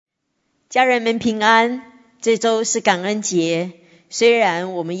家人们平安，这周是感恩节，虽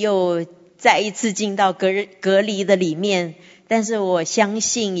然我们又再一次进到隔离的里面，但是我相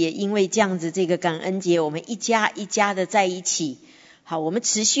信也因为这样子，这个感恩节我们一家一家的在一起，好，我们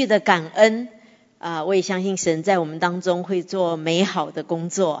持续的感恩我也相信神在我们当中会做美好的工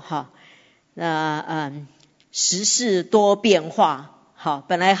作哈。时事多变化，好，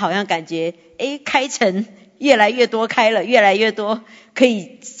本来好像感觉开城越来越多开了，越来越多可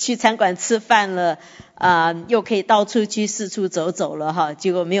以去餐馆吃饭了又可以到处去四处走走了哈，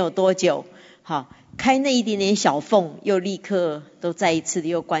结果没有多久好，开那一点点小缝又立刻都再一次的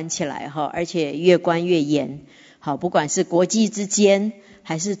又关起来哈，而且越关越严。好，不管是国际之间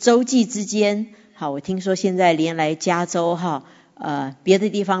还是洲际之间，好，我听说现在连来加州哈别的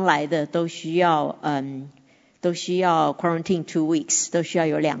地方来的都需要 quarantine 2 weeks， 都需要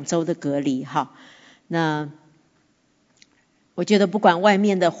有2周的隔离哈。那我觉得不管外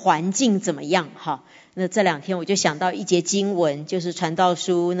面的环境怎么样哈，那这2天我就想到一节经文，就是传道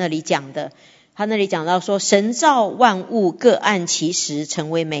书那里讲的，他那里讲到说，神造万物各按其时成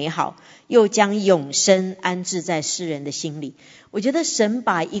为美好，又将永生安置在世人的心里。我觉得神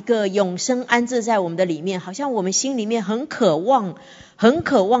把一个永生安置在我们的里面，好像我们心里面很渴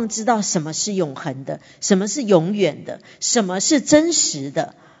望知道什么是永恒的，什么是永远的，什么是真实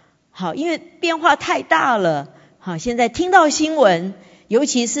的。好，因为变化太大了。好，现在听到新闻，尤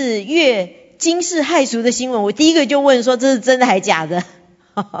其是越惊世骇俗的新闻，我第一个就问说这是真的还假的？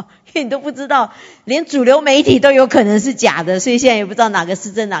因为你都不知道，连主流媒体都有可能是假的，所以现在也不知道哪个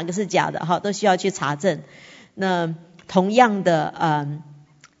是真哪个是假的，都需要去查证。那同样的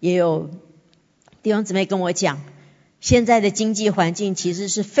也有弟兄姊妹跟我讲，现在的经济环境其实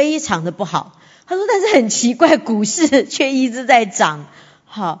是非常的不好。他说但是很奇怪，股市却一直在涨。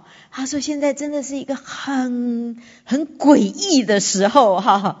好，他说现在真的是一个很诡异的时候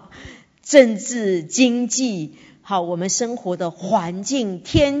政治经济好，我们生活的环境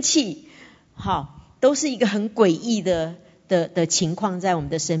天气好，都是一个很诡异的情况在我们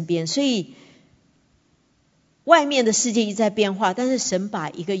的身边。所以外面的世界一直在变化，但是神把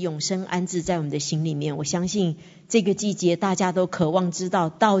一个永生安置在我们的心里面。我相信这个季节大家都渴望知道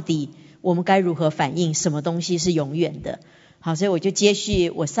到底我们该如何反应，什么东西是永远的。好，所以我就接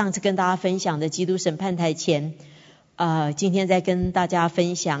续我上次跟大家分享的基督审判台前今天再跟大家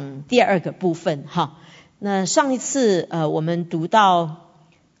分享第2个部分哈。那上一次我们读到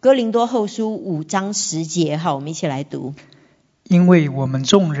哥林多后书5章10节，好，我们一起来读。因为我们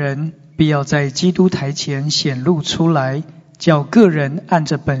众人必要在基督台前显露出来，叫个人按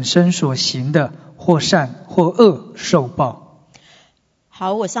着本身所行的，或善或恶受报。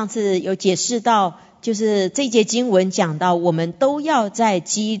好，我上次有解释到，就是这节经文讲到我们都要在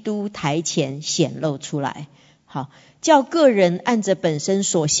基督台前显露出来，好，叫个人按着本身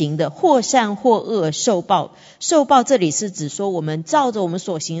所行的，或善或恶受报。受报这里是指说我们照着我们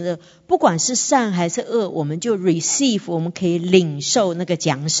所行的，不管是善还是恶，我们就 receive， 我们可以领受那个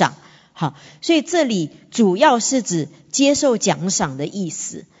奖赏。好，所以这里主要是指接受奖赏的意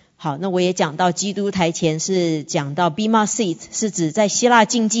思。好，那我也讲到基督台前是讲到 bema seat， 是指在希腊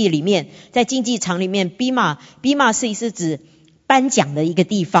竞技里面，在竞技场里面 bema seat 是指颁奖的一个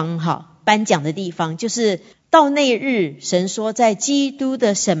地方。好，颁奖的地方就是到那日，神说在基督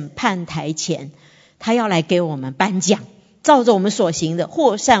的审判台前，他要来给我们颁奖，照着我们所行的，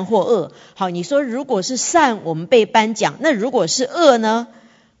或善或恶。好，你说如果是善，我们被颁奖，那如果是恶呢？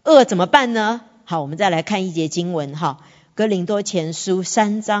恶怎么办呢？好，我们再来看一节经文哈，哥林多前书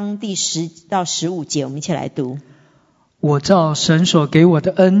3章第10到15节，我们一起来读。我照神所给我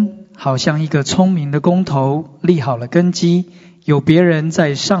的恩，好像一个聪明的工头，立好了根基，有别人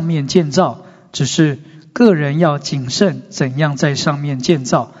在上面建造，只是个人要谨慎怎样在上面建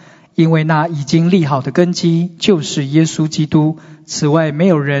造，因为那已经立好的根基就是耶稣基督，此外没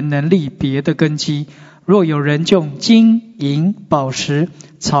有人能立别的根基。若有人用金银宝石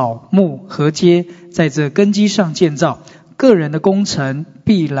草木禾秸在这根基上建造，个人的工程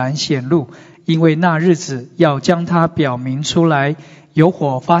必然显露，因为那日子要将它表明出来，有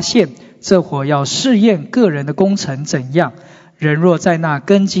火发现，这火要试验个人的工程怎样。人若在那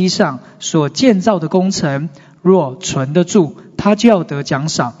根基上所建造的工程若存得住，他就要得奖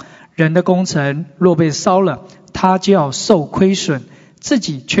赏；人的工程若被烧了，他就要受亏损，自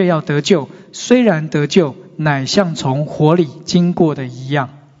己却要得救，虽然得救，乃像从火里经过的一样。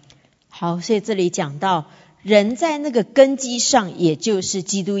好，所以这里讲到人在那个根基上，也就是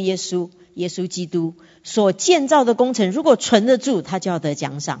基督耶稣基督所建造的工程，如果存得住，他就要得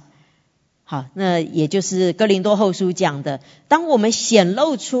奖赏。好，那也就是哥林多后书讲的，当我们显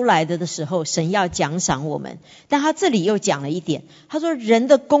露出来的时候，神要奖赏我们。但他这里又讲了一点，他说人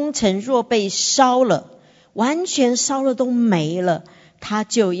的工程若被烧了，完全烧了都没了，他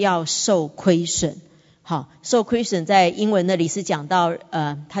就要受亏损。好，受亏损在英文那里是讲到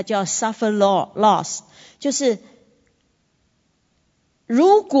他叫 suffer loss， 就是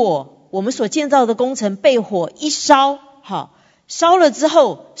如果我们所建造的工程被火一烧，好，烧了之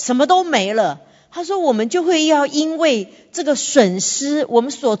后什么都没了，他说我们就会要因为这个损失，我们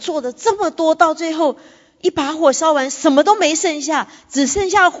所做的这么多，到最后一把火烧完什么都没剩下，只剩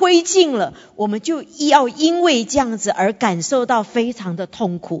下灰烬了，我们就要因为这样子而感受到非常的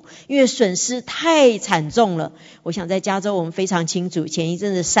痛苦，因为损失太惨重了。我想在加州我们非常清楚，前一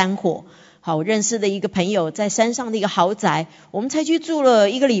阵子山火，好，我认识的一个朋友在山上的一个豪宅，我们才去住了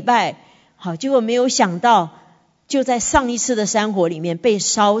1个礼拜，好，结果没有想到就在上一次的山火里面被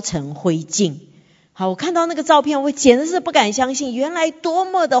烧成灰烬。好，我看到那个照片，我简直是不敢相信，原来多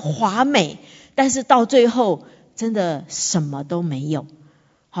么的华美，但是到最后真的什么都没有。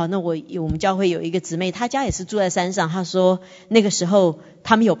好，那我们教会有一个姊妹，她家也是住在山上，她说那个时候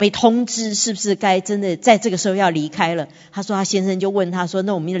他们有被通知是不是该真的在这个时候要离开了。她说她先生就问她说，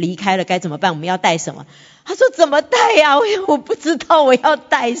那我们离开了该怎么办，我们要带什么？她说怎么带呀，我不知道我要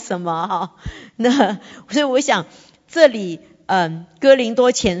带什么哈。那所以我想这里哥林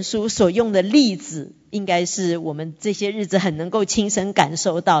多前书所用的例子应该是我们这些日子很能够亲身感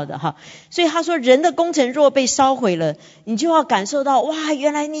受到的哈。所以他说人的工程若被烧毁了，你就要感受到，哇，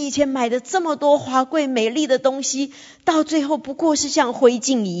原来你以前买的这么多华贵美丽的东西，到最后不过是像灰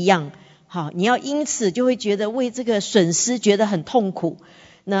烬一样。好，你要因此就会觉得为这个损失觉得很痛苦。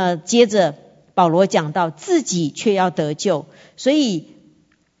那接着保罗讲到自己却要得救，所以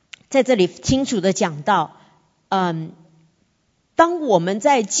在这里清楚的讲到当我们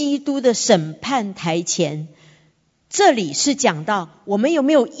在基督的审判台前，这里是讲到我们有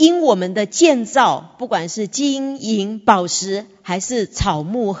没有因我们的建造，不管是金银宝石还是草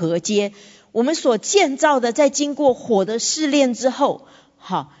木禾秸，我们所建造的在经过火的试炼之后，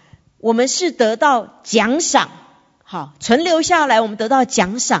好，我们是得到奖赏，好，存留下来我们得到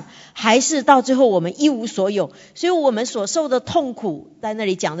奖赏，还是到最后我们一无所有。所以我们所受的痛苦，在那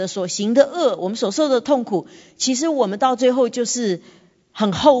里讲的所行的恶，我们所受的痛苦，其实我们到最后就是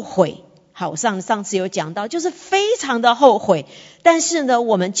很后悔。好，上次有讲到，就是非常的后悔，但是呢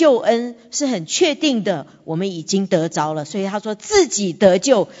我们救恩是很确定的，我们已经得着了。所以他说自己得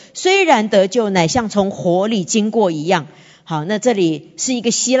救，虽然得救乃像从火里经过一样。好，那这里是一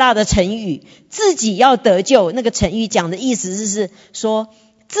个希腊的成语，自己要得救，那个成语讲的意思是说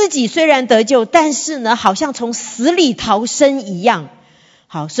自己虽然得救，但是呢好像从死里逃生一样。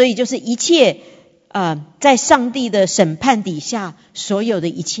好，所以就是一切在上帝的审判底下，所有的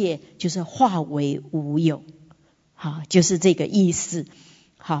一切就是化为无有。好，就是这个意思。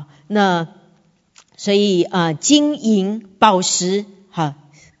好，那所以金银宝石，好，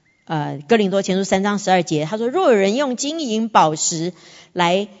哥林多前书3章12节，他说若有人用金银宝石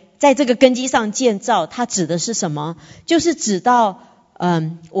来在这个根基上建造，他指的是什么？就是指到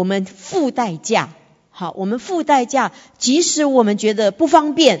我们付代价。好，我们付代价，即使我们觉得不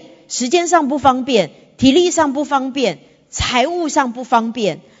方便，时间上不方便，体力上不方便，财务上不方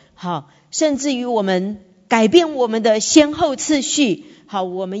便，好，甚至于我们改变我们的先后次序，好，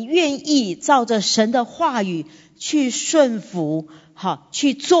我们愿意照着神的话语去顺服，好，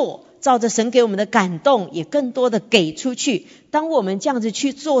去做，照着神给我们的感动，也更多的给出去。当我们这样子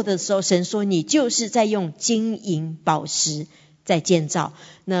去做的时候，神说你就是在用金银宝石在建造。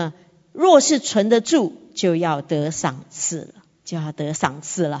那若是存得住，就要得赏赐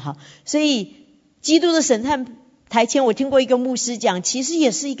了，哈。所以基督的审判台前，我听过一个牧师讲，其实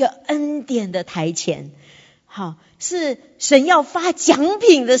也是一个恩典的台前。好，是神要发奖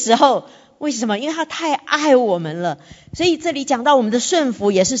品的时候。为什么？因为他太爱我们了。所以这里讲到我们的顺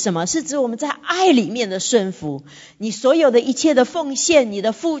服也是什么？是指我们在爱里面的顺服。你所有的一切的奉献，你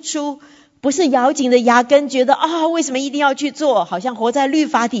的付出，不是咬紧的牙根觉得为什么一定要去做，好像活在律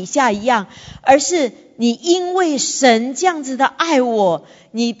法底下一样，而是你因为神这样子的爱我，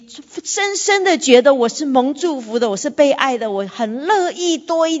你深深的觉得我是蒙祝福的，我是被爱的，我很乐意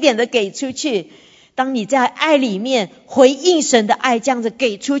多一点的给出去。当你在爱里面回应神的爱，这样子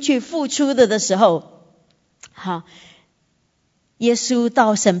给出去付出的时候，好，耶稣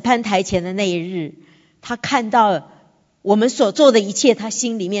到审判台前的那一日，他看到我们所做的一切，他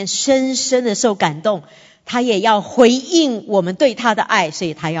心里面深深的受感动，他也要回应我们对他的爱，所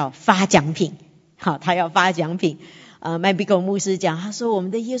以他要发奖品。好，他要发奖品。麦比狗牧师讲，他说我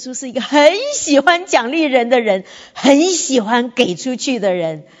们的耶稣是一个很喜欢奖励人的人，很喜欢给出去的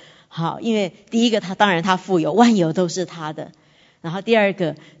人。好，因为第一个他当然他富有，万有都是他的。然后第二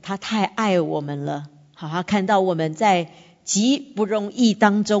个，他太爱我们了。好，他看到我们在极不容易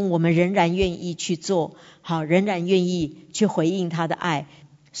当中，我们仍然愿意去做，好，仍然愿意去回应他的爱。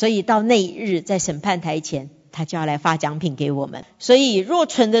所以到那一日，在审判台前，他就要来发奖品给我们。所以若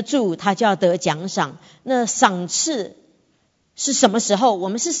存得住，他就要得奖赏。那赏赐是什么时候？我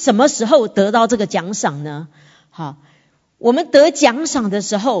们是什么时候得到这个奖赏呢？好，我们得奖赏的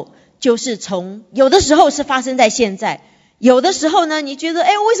时候，就是有的时候是发生在现在，有的时候呢，你觉得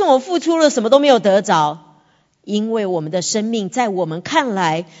为什么我付出了什么都没有得着？因为我们的生命在我们看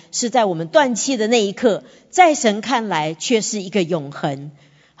来是在我们断气的那一刻，在神看来却是一个永恒。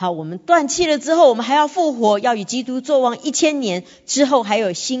好，我们断气了之后，我们还要复活，要与基督作王1000年之后，还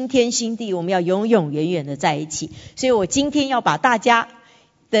有新天新地，我们要永永远远的在一起。所以我今天要把大家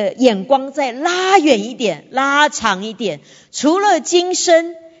的眼光再拉远一点，拉长一点。除了今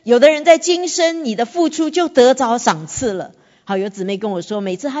生，有的人在今生你的付出就得着赏赐了。好，有姊妹跟我说，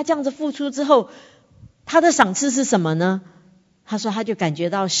每次他这样子付出之后，他的赏赐是什么呢？他说他就感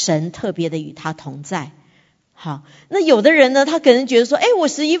觉到神特别的与他同在。好，那有的人呢，他可能觉得说，我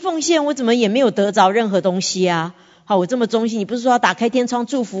11奉献，我怎么也没有得着任何东西啊？好，我这么忠心，你不是说要打开天窗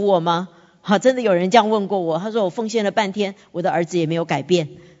祝福我吗？好，真的有人这样问过我，他说我奉献了半天，我的儿子也没有改变。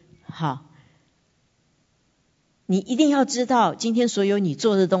好，你一定要知道，今天所有你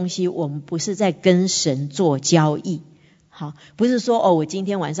做的东西，我们不是在跟神做交易。好，不是说我今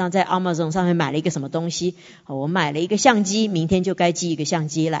天晚上在 Amazon 上面买了一个什么东西，我买了一个相机，明天就该寄一个相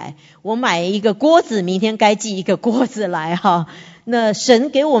机来。我买一个锅子，明天该寄一个锅子来哈。那神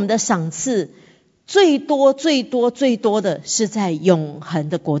给我们的赏赐最多的是在永恒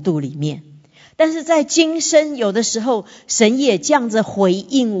的国度里面。但是在今生，有的时候神也这样子回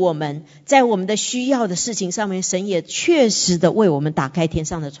应我们，在我们的需要的事情上面，神也确实的为我们打开天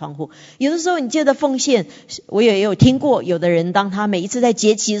上的窗户。有的时候你借着奉献，我也有听过有的人，当他每一次在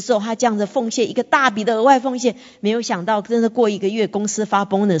节期的时候，他这样子奉献一个大笔的额外奉献，没有想到真的过1个月公司发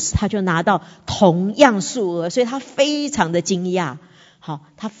bonus， 他就拿到同样数额，所以他非常的惊讶。好，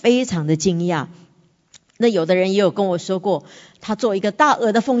他非常的惊讶。那有的人也有跟我说过，他做一个大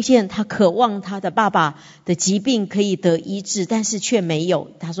额的奉献，他渴望他的爸爸的疾病可以得医治，但是却没有。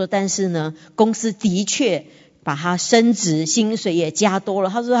他说但是呢，公司的确把他升职，薪水也加多了。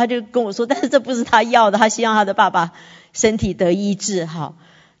他说他就跟我说，但是这不是他要的，他希望他的爸爸身体得医治。好，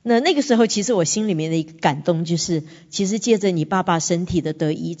那个时候其实我心里面的一个感动就是，其实借着你爸爸身体的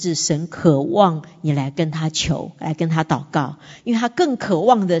得医治，神渴望你来跟他求，来跟他祷告，因为他更渴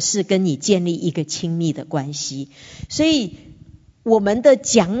望的是跟你建立一个亲密的关系。所以我们的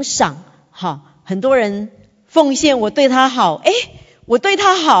奖赏，好，很多人奉献，我对他好，我对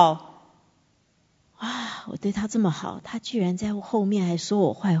他好啊，我对他这么好，他居然在后面还说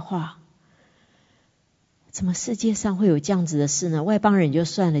我坏话。怎么世界上会有这样子的事呢？外邦人就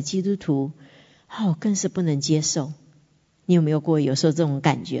算了，基督徒更是不能接受。你有没有过有时候这种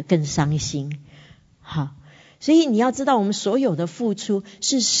感觉，更伤心？好，所以你要知道，我们所有的付出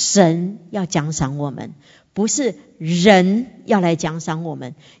是神要奖赏我们，不是人要来奖赏我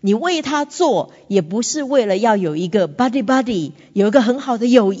们。你为他做，也不是为了要有一个 buddy， 有一个很好的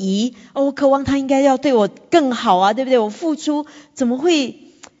友谊。我渴望他应该要对我更好啊，对不对？我付出怎么会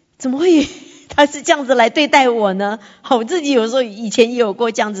他是这样子来对待我呢？好，我自己有时候以前也有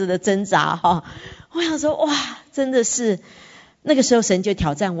过这样子的挣扎哈。我想说，哇，真的是那个时候神就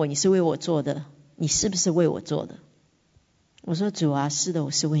挑战我，你是为我做的，你是不是为我做的？我说主啊，是的，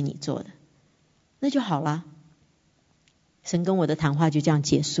我是为你做的，那就好啦。神跟我的谈话就这样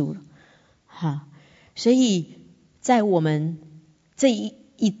结束了。好，所以在我们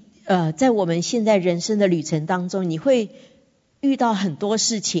在我们现在人生的旅程当中，你会遇到很多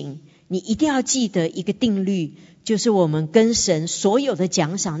事情。你一定要记得一个定律，就是我们跟神所有的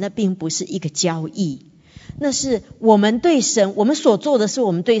奖赏，那并不是一个交易，那是我们对神，我们所做的是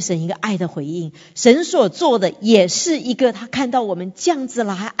我们对神一个爱的回应。神所做的也是一个，他看到我们这样子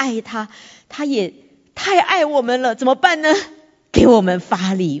来爱他，他也太爱我们了，怎么办呢？给我们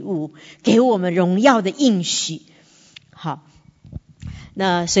发礼物，给我们荣耀的应许。好，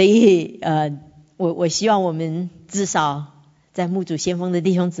那所以我希望我们至少在牧主先锋的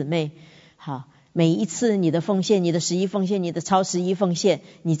弟兄姊妹，好，每一次你的奉献，你的11奉献，你的超11奉献，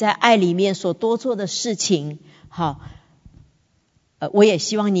你在爱里面所多做的事情，好，我也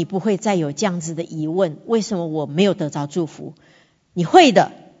希望你不会再有这样子的疑问，为什么我没有得着祝福？你会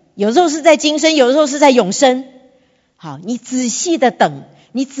的，有时候是在今生，有时候是在永生。好，你仔细的等，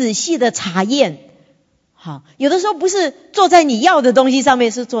你仔细的查验。好，有的时候不是坐在你要的东西上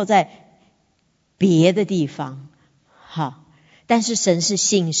面，是坐在别的地方。好，但是神是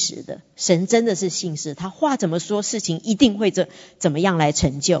信实的，神真的是信实，他话怎么说，事情一定会怎么样来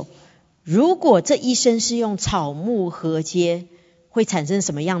成就。如果这一生是用草木禾秸，会产生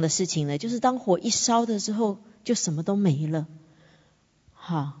什么样的事情呢？就是当火一烧的时候，就什么都没了。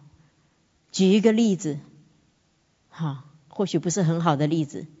好，举一个例子，好，或许不是很好的例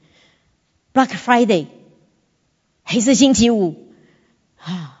子。Black Friday， 黑色星期五，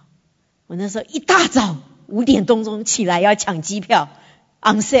我那时候一大早5点多钟起来要抢机票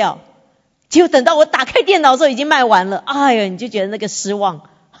on sale， 结果等到我打开电脑的时候已经卖完了，哎呀，你就觉得那个失望，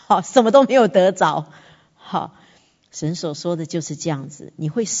好，什么都没有得着。好，神所说的就是这样子，你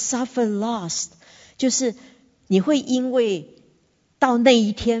会 suffer loss， 就是你会因为到那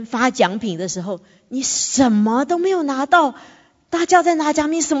一天发奖品的时候，你什么都没有拿到，大家在拿奖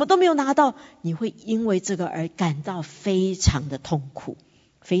品什么都没有拿到，你会因为这个而感到非常的痛苦，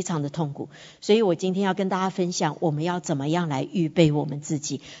非常的痛苦。所以我今天要跟大家分享，我们要怎么样来预备我们自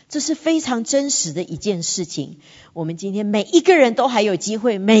己，这是非常真实的一件事情。我们今天每一个人都还有机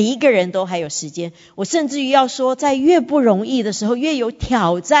会，每一个人都还有时间。我甚至于要说，在越不容易的时候，越有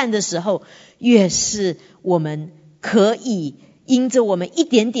挑战的时候，越是我们可以因着我们一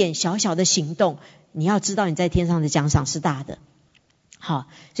点点小小的行动，你要知道你在天上的奖赏是大的。好，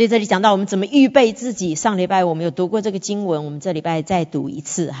所以这里讲到我们怎么预备自己。上礼拜我们有读过这个经文，我们这礼拜再读一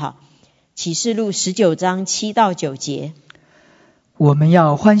次。启示录19章7到9节。我们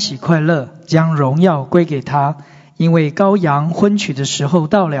要欢喜快乐，将荣耀归给他，因为羔羊婚娶的时候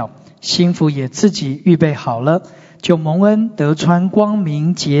到了，新妇也自己预备好了，就蒙恩得穿光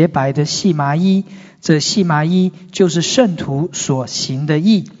明洁白的细麻衣，这细麻衣就是圣徒所行的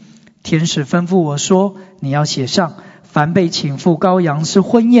义。天使吩咐我说，你要写上，凡被请赴羔羊是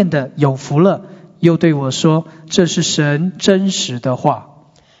婚宴的，有福了。又对我说，这是神真实的话。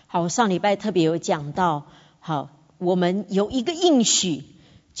好，上礼拜特别有讲到，好，我们有一个应许，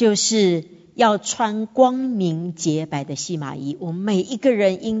就是要穿光明洁白的细麻衣。我们每一个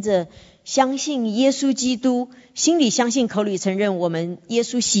人因着相信耶稣基督，心里相信，口里承认，我们耶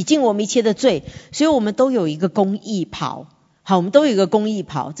稣洗净我们一切的罪，所以我们都有一个公义袍。好，我们都有一个公义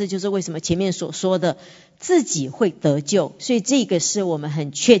袍，这就是为什么前面所说的自己会得救，所以这个是我们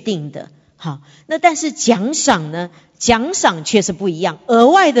很确定的。好，那但是奖赏呢？奖赏却是不一样，额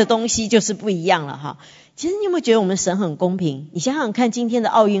外的东西就是不一样了。其实你有没有觉得我们神很公平？你想想看今天的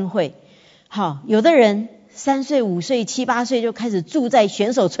奥运会，好，有的人3岁5岁7、8岁就开始住在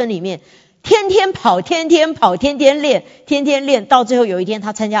选手村里面，天天跑，天天跑，天天练，天天练，到最后有一天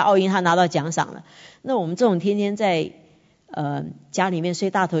他参加奥运，他拿到奖赏了。那我们这种天天在家里面睡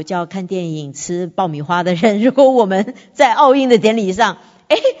大头觉、看电影、吃爆米花的人，如果我们在奥运的典礼上，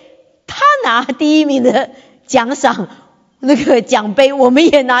他拿第一名的奖赏，那个奖杯，我们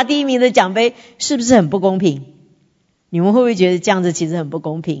也拿第一名的奖杯，是不是很不公平？你们会不会觉得这样子其实很不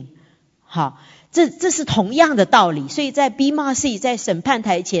公平？好，这是同样的道理，所以在 BMC 在审判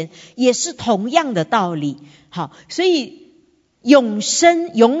台前也是同样的道理。好，所以永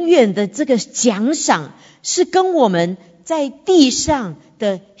生永远的这个奖赏是跟我们在地上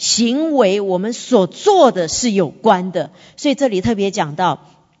的行为，我们所做的是有关的。所以这里特别讲到，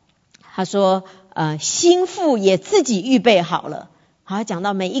他说新妇也自己预备好了。好，讲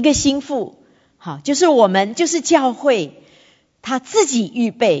到每一个新妇，好，就是我们，就是教会，他自己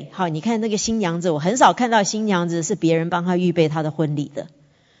预备。好，你看那个新娘子，我很少看到新娘子是别人帮她预备她的婚礼的。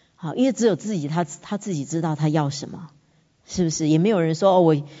好，因为只有自己，她自己知道她要什么，是不是？也没有人说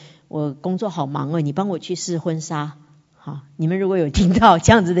我工作好忙你帮我去试婚纱。好，你们如果有听到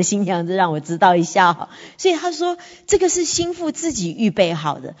这样子的新娘子，让我知道一下。所以他说这个是新妇自己预备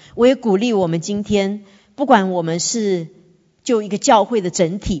好的。我也鼓励我们今天，不管我们是就一个教会的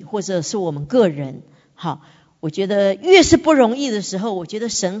整体，或者是我们个人，好，我觉得越是不容易的时候，我觉得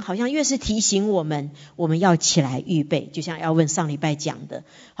神好像越是提醒我们要起来预备。就像要问上礼拜讲的，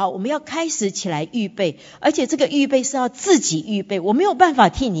好，我们要开始起来预备，而且这个预备是要自己预备，我没有办法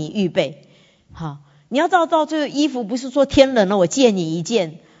替你预备。好，你要到最后衣服不是说天冷了我借你一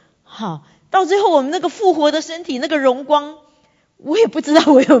件，好，到最后我们那个复活的身体，那个荣光，我也不知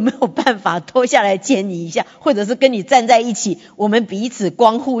道我有没有办法脱下来见你一下，或者是跟你站在一起，我们彼此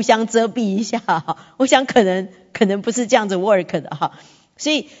光互相遮蔽一下。我想可能不是这样子 work 的。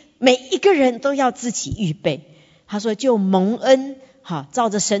所以每一个人都要自己预备。他说就蒙恩，好，照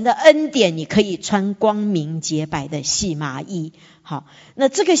着神的恩典，你可以穿光明洁白的细麻衣。好，那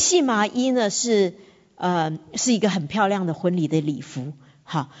这个细麻衣呢是一个很漂亮的婚礼的礼服。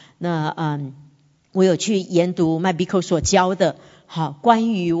好，那我有去研读麦比寇所教的，好，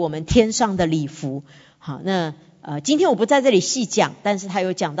关于我们天上的礼服。好，那今天我不在这里细讲，但是他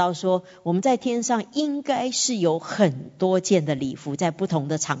有讲到说，我们在天上应该是有很多件的礼服，在不同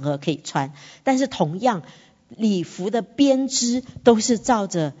的场合可以穿，但是同样礼服的编织都是照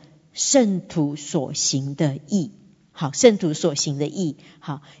着圣徒所行的义。好，圣徒所行的义。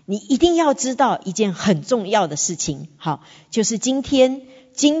好，你一定要知道一件很重要的事情。好，就是今天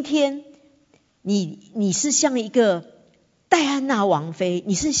你是像一个戴安娜王妃，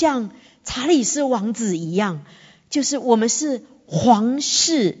你是像查理斯王子一样，就是我们是皇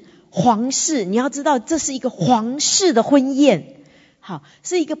室，你要知道这是一个皇室的婚宴。好，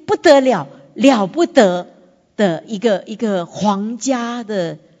是一个不得了不得的一个皇家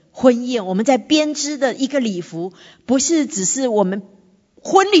的婚宴。我们在编织的一个礼服，不是只是我们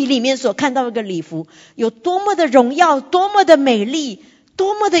婚礼里面所看到一个礼服，有多么的荣耀，多么的美丽，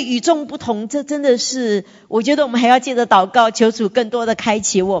多么的与众不同。这真的是，我觉得我们还要借着祷告，求主更多的开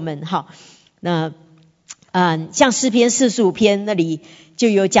启我们。好，那像诗篇45篇那里就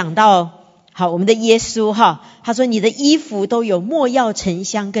有讲到，好，我们的耶稣哈，他说你的衣服都有没药、沉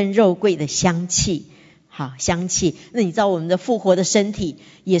香跟肉桂的香气。好，香气。那你知道我们的复活的身体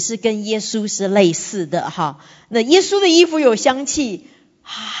也是跟耶稣是类似的哈。那耶稣的衣服有香气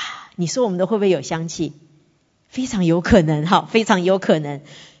你说我们的会不会有香气？非常有可能哈，非常有可能。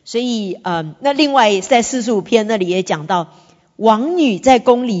所以那另外在45篇那里也讲到，王女在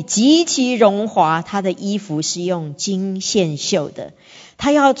宫里极其荣华，她的衣服是用金线绣的，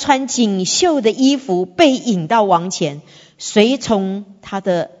她要穿锦绣的衣服，被引到王前，随从她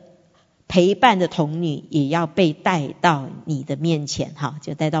的陪伴的童女也要被带到你的面前。好，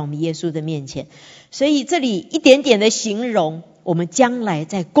就带到我们耶稣的面前。所以这里一点点的形容我们将来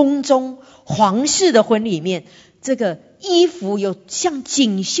在宫中皇室的婚礼里面，这个衣服有像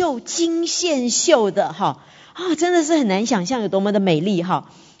锦绣金线绣的哈真的是很难想象有多么的美丽哈。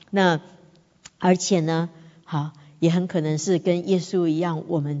那而且呢，好，也很可能是跟耶稣一样，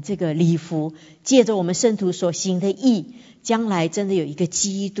我们这个礼服借着我们圣徒所行的义，将来真的有一个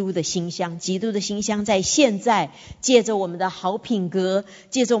基督的馨香。基督的馨香在现在借着我们的好品格，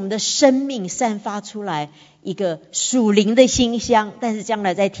借着我们的生命散发出来一个属灵的馨香，但是将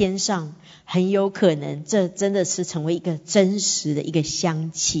来在天上很有可能这真的是成为一个真实的一个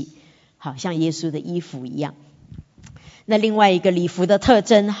香气，好像耶稣的衣服一样。那另外一个礼服的特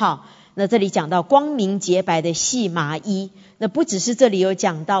征哈，那这里讲到光明洁白的细麻衣，那不只是这里有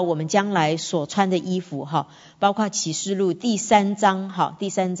讲到我们将来所穿的衣服哈，包括启示录第3章，好，第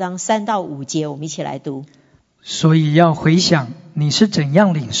3章3到5节，我们一起来读。所以要回想你是怎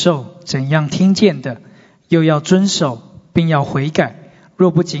样领受，怎样听见的，又要遵守，并要悔改。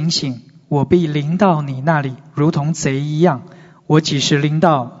若不警醒，我必临到你那里，如同贼一样。我几时临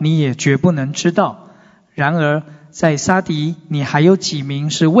到，你也绝不能知道。然而在撒狄，你还有几名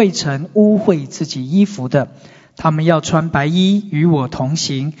是未曾污秽自己衣服的，他们要穿白衣与我同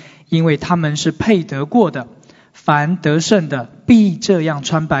行，因为他们是配得过的。凡得胜的必这样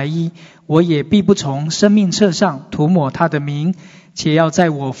穿白衣，我也必不从生命册上涂抹他的名，且要在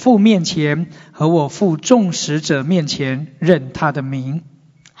我父面前和我父众使者面前认他的名。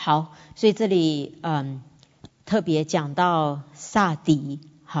好，所以这里特别讲到撒狄。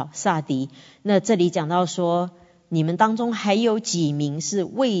好，撒狄，那这里讲到说，你们当中还有几名是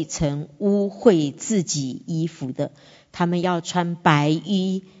未曾污秽自己衣服的，他们要穿白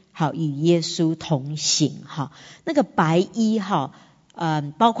衣，好，与耶稣同行。好，那个白衣哈，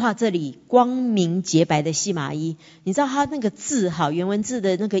包括这里光明洁白的细麻衣，你知道它那个字哈，原文字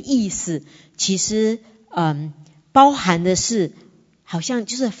的那个意思，其实包含的是好像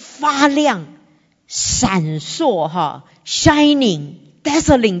就是发亮、闪烁哈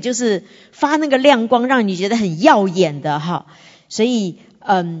 ，shining。dazzling 就是发那个亮光，让你觉得很耀眼的哈。所以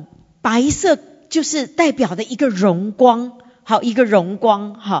白色就是代表的一个荣光，好，一个荣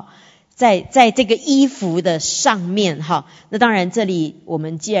光哈，在这个衣服的上面哈。那当然这里我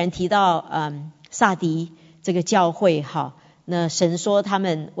们既然提到撒狄这个教会哈，那神说他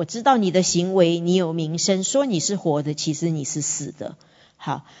们，我知道你的行为，你有名声，说你是活的，其实你是死的。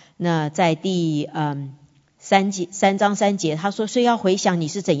好，那在第3章3节，他说，所以要回想你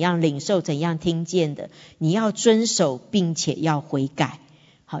是怎样领受，怎样听见的，你要遵守并且要悔改。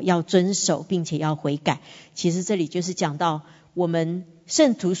好，要遵守并且要悔改。其实这里就是讲到我们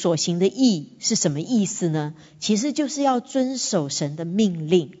圣徒所行的义是什么意思呢？其实就是要遵守神的命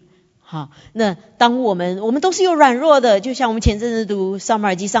令。好，那当我们都是有软弱的，就像我们前阵子读撒母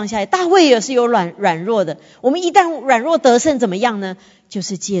耳记上下来，大卫也是有软弱的。我们一旦软弱得胜怎么样呢？就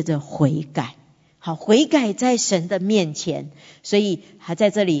是借着悔改。好，悔改在神的面前。所以还在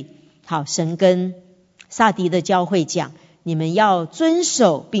这里，好，神跟撒狄的教会讲，你们要遵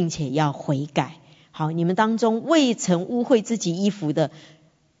守并且要悔改。好，你们当中未曾污秽自己衣服的，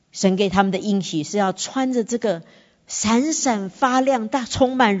神给他们的应许是要穿着这个闪闪发亮、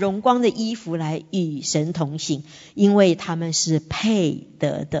充满荣光的衣服来与神同行，因为他们是配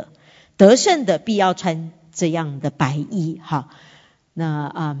得的，得胜的必要穿这样的白衣。好，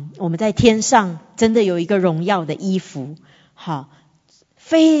那我们在天上真的有一个荣耀的衣服，好，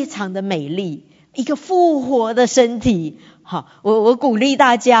非常的美丽，一个复活的身体。好，我鼓励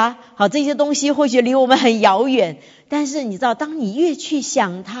大家，好，这些东西或许离我们很遥远，但是你知道，当你越去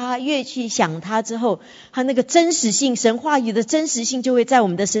想它之后，它那个真实性，神话语的真实性就会在我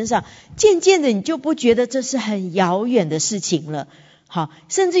们的身上，渐渐的你就不觉得这是很遥远的事情了。好，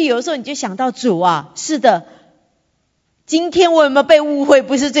甚至有的时候你就想到主啊，是的，今天我有没有被误会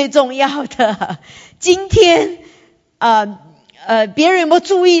不是最重要的，今天别人有没有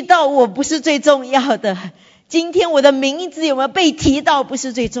注意到我不是最重要的，今天我的名字有没有被提到不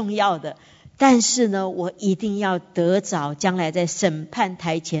是最重要的，但是呢，我一定要得着将来在审判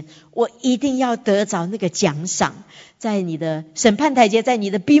台前，我一定要得着那个奖赏。在你的审判台前，在你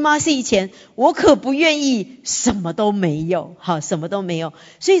的bema seat前，我可不愿意什么都没有，好，什么都没有。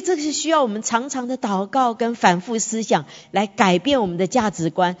所以这是需要我们常常的祷告跟反复思想来改变我们的价值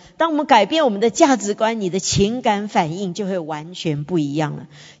观。当我们改变我们的价值观，你的情感反应就会完全不一样了。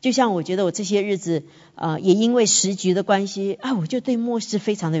就像我觉得我这些日子也因为时局的关系我就对末世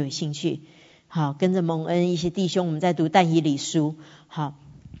非常的有兴趣。好，跟着蒙恩一些弟兄，我们在读但以理书。好，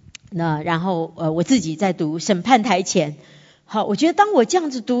那然后我自己在读审判台前。好，我觉得当我这样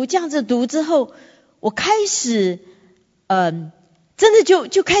子读之后，我开始真的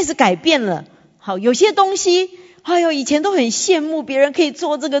就开始改变了。好，有些东西以前都很羡慕别人可以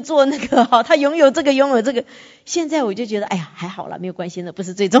做这个做那个，好，他拥有这个拥有这个，现在我就觉得还好啦，没有关系，那不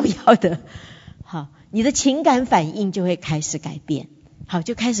是最重要的。好，你的情感反应就会开始改变。好，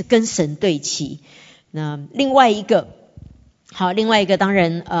就开始跟神对齐。那另外一个当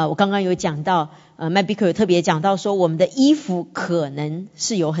然我刚刚有讲到麦比克有特别讲到说，我们的衣服可能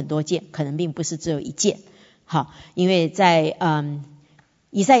是有很多件，可能并不是只有一件。好，因为在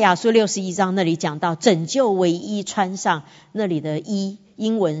以赛亚书61章那里讲到拯救唯一穿上，那里的衣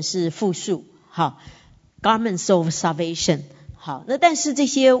英文是复数，好 garments of salvation。 好，那但是这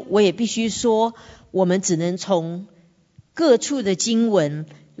些我也必须说，我们只能从各处的经文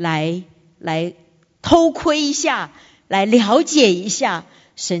来偷窥一下，来了解一下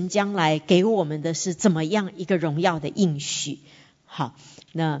神将来给我们的是怎么样一个荣耀的应许。好，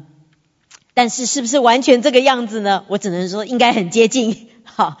那但是是不是完全这个样子呢？我只能说应该很接近。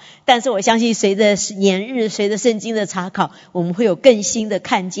好，但是我相信随着年日，随着圣经的查考，我们会有更新的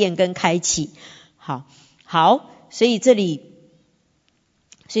看见跟开启。好，所以这里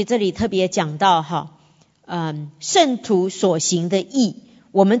特别讲到圣徒所行的义，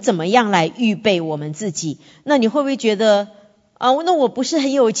我们怎么样来预备我们自己？那你会不会觉得那我不是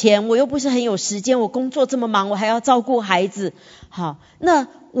很有钱，我又不是很有时间，我工作这么忙，我还要照顾孩子。好，那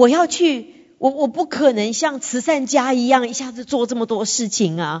我要去我不可能像慈善家一样一下子做这么多事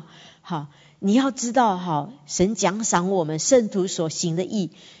情啊。好，你要知道神奖赏我们圣徒所行的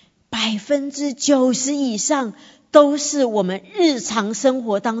义，90%以上都是我们日常生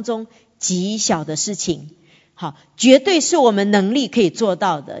活当中极小的事情。好，绝对是我们能力可以做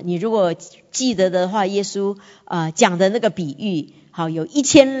到的。你如果记得的话，耶稣讲的那个比喻，好，有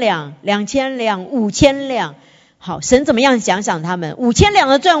1000两、2000两、5000两。好，神怎么样奖赏他们？5000两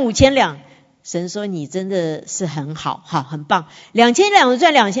的赚5000两，神说你真的是很好，好，很棒。2000两的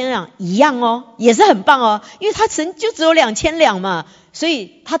赚2000两，一样也是很棒因为神就只有2000两嘛，所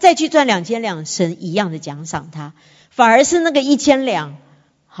以他再去赚2000两，神一样的奖赏他。反而是那个1000两，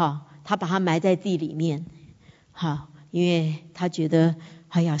好，他把它埋在地里面。好，因为他觉得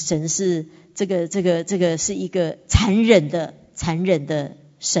神是这个是一个残忍的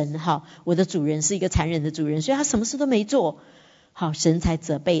神。好，我的主人是一个残忍的主人，所以他什么事都没做。好，神才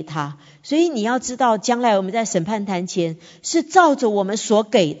责备他。所以你要知道，将来我们在审判台前是照着我们所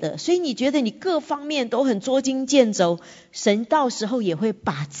给的，所以你觉得你各方面都很捉襟见肘，神到时候也会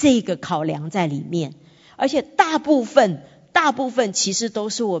把这个考量在里面。而且大部分其实都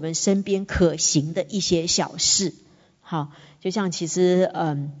是我们身边可行的一些小事。好，就像其实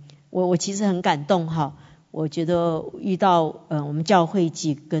我其实很感动。好，我觉得遇到我们教会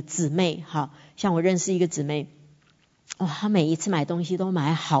几个姊妹，好像我认识一个姊妹，她每一次买东西都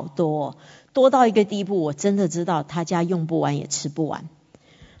买好多到一个地步，我真的知道她家用不完也吃不完。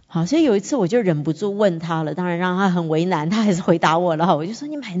好，所以有一次我就忍不住问她了，当然让她很为难，她还是回答我了。我就说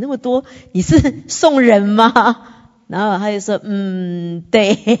你买那么多，你是送人吗？然后她就说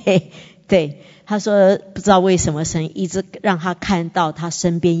对，她说不知道为什么神一直让她看到她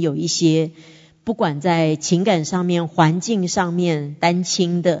身边有一些不管在情感上面、环境上面，单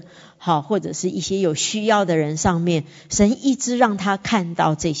亲的好，或者是一些有需要的人上面，神一直让他看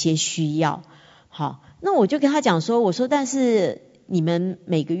到这些需要。好，那我就跟他讲说，我说但是你们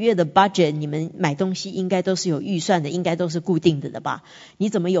每个月的 budget， 你们买东西应该都是有预算的，应该都是固定的吧？你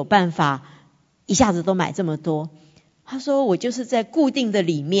怎么有办法一下子都买这么多？他说我就是在固定的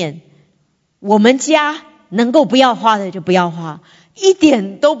里面，我们家能够不要花的就不要花，一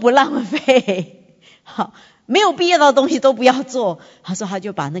点都不浪费。好，没有必要的东西都不要做。他说他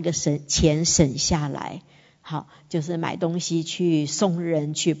就把那个钱省下来，好，就是买东西去送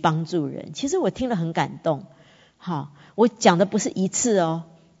人，去帮助人。其实我听了很感动。好，我讲的不是一次哦，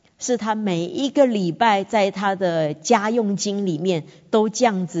是他每一个礼拜在他的家用金里面都这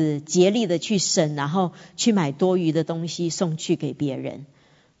样子竭力的去省，然后去买多余的东西送去给别人。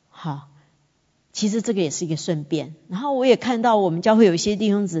好，其实这个也是一个顺便。然后我也看到我们教会有一些弟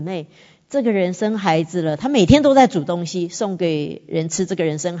兄姊妹，这个人生孩子了，他每天都在煮东西送给人吃。这个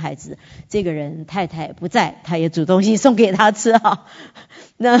人生孩子，这个人太太不在，他也煮东西送给他吃。哈，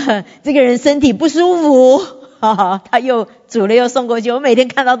那这个人身体不舒服，他又煮了又送过去。我每天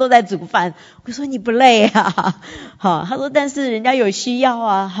看到都在煮饭，我说你不累啊？好，他说但是人家有需要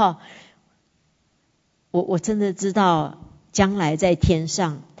啊。哈，我真的知道将来在天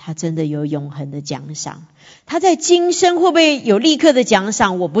上他真的有永恒的奖赏。他在今生会不会有立刻的奖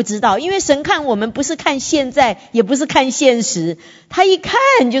赏我不知道，因为神看我们不是看现在，也不是看现实，他一看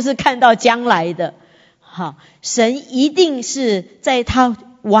就是看到将来的。好，神一定是在他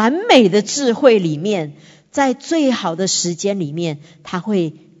完美的智慧里面，在最好的时间里面，他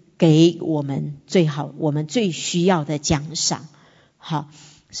会给我们最好我们最需要的奖赏。好，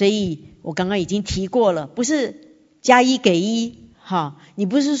所以我刚刚已经提过了，不是加一给一。好，你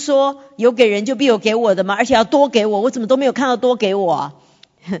不是说有给人就必有给我的吗？而且要多给我，我怎么都没有看到多给我啊？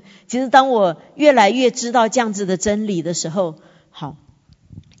其实当我越来越知道这样子的真理的时候，好，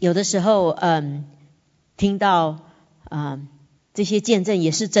有的时候听到这些见证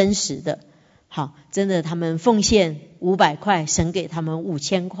也是真实的。好，真的他们奉献500块，神给他们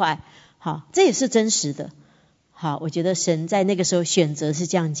5000块，好，这也是真实的。好，我觉得神在那个时候选择是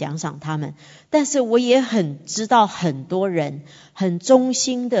这样奖赏他们。但是我也很知道很多人很忠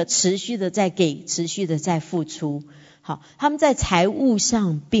心的持续的在给，持续的在付出。好，他们在财务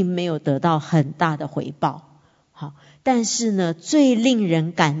上并没有得到很大的回报。好，但是呢，最令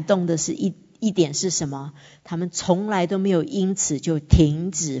人感动的是一点是什么？他们从来都没有因此就停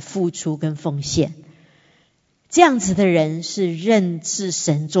止付出跟奉献。这样子的人是认识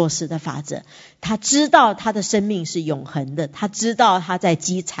神做事的法则，他知道他的生命是永恒的，他知道他在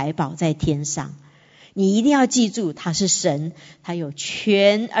积财宝在天上。你一定要记住，他是神，他有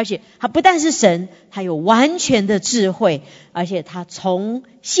权，而且他不但是神，他有完全的智慧，而且他从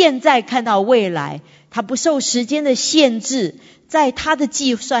现在看到未来，他不受时间的限制，在他的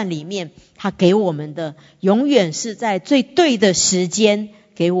计算里面，他给我们的永远是在最对的时间，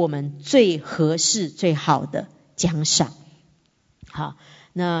给我们最合适最好的奖赏。好，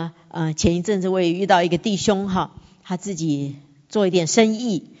那前一阵子我也遇到一个弟兄哈，他自己做一点生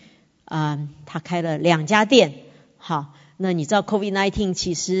意，他开了2家店。好，那你知道 COVID-19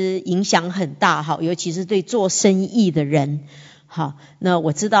 其实影响很大，好，尤其是对做生意的人。好，那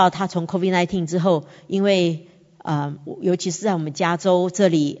我知道他从 COVID-19 之后，因为尤其是在我们加州这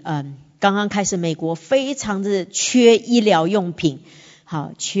里，刚刚开始美国非常的缺医疗用品，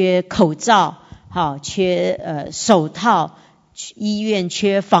好，缺口罩，好，缺手套，医院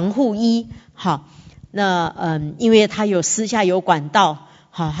缺防护衣。好，那因为他有私下有管道，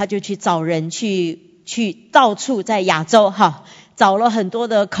好，他就去找人去到处在亚洲哈，找了很多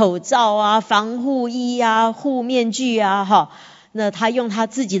的口罩啊、防护衣啊、护面具啊哈。那他用他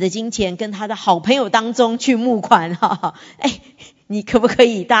自己的金钱跟他的好朋友当中去募款哈，你可不可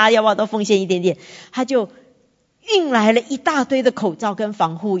以大家要不要都奉献一点点？他就运来了一大堆的口罩跟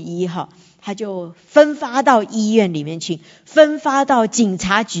防护衣哈，他就分发到医院里面去，分发到警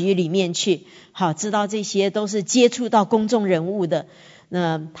察局里面去。好，知道这些都是接触到公众人物的。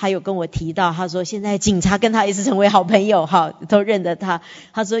那他有跟我提到，他说现在警察跟他也是成为好朋友，好，都认得他。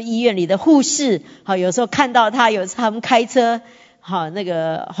他说医院里的护士，好，有时候看到他，有时候他们开车，好，那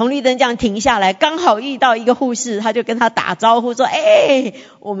个红绿灯这样停下来，刚好遇到一个护士，他就跟他打招呼说，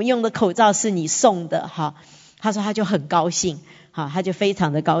我们用的口罩是你送的。好，他说他就很高兴，好，他就非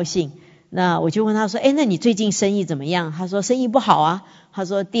常的高兴。那我就问他说，那你最近生意怎么样？他说生意不好啊，他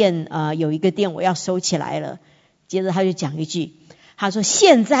说店有一个店我要收起来了。接着他就讲一句，他说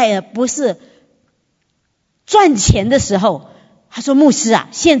现在不是赚钱的时候，他说牧师啊，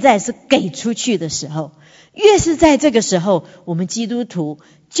现在是给出去的时候，越是在这个时候，我们基督徒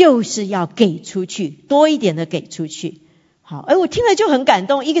就是要给出去，多一点的给出去。好，我听了就很感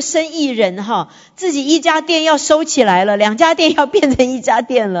动，一个生意人自己一家店要收起来了，2家店要变成1家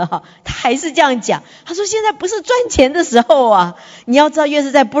店了他还是这样讲。他说现在不是赚钱的时候啊，你要知道越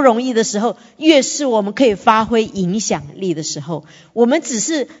是在不容易的时候，越是我们可以发挥影响力的时候。我们只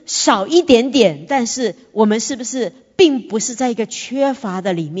是少一点点，但是我们是不是并不是在一个缺乏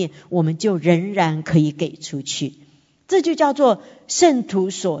的里面，我们就仍然可以给出去。这就叫做圣徒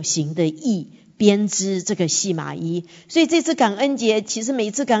所行的义，编织这个细麻衣。所以这次感恩节，其实每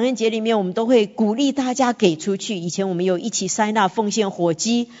一次感恩节里面我们都会鼓励大家给出去。以前我们有一起塞纳奉献火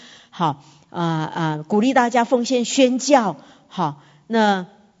鸡，好鼓励大家奉献宣教。好，那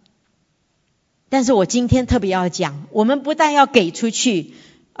但是我今天特别要讲，我们不但要给出去，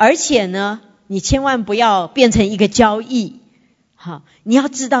而且呢你千万不要变成一个交易。好，你要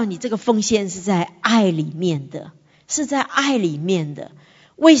知道你这个奉献是在爱里面的，是在爱里面的。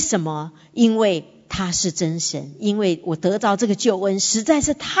为什么？因为他是真神，因为我得到这个救恩实在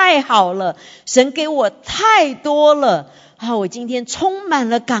是太好了，神给我太多了。我今天充满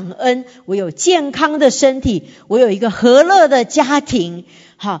了感恩，我有健康的身体，我有一个和乐的家庭。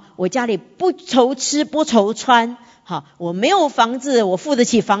我家里不愁吃不愁穿。我没有房子，我付得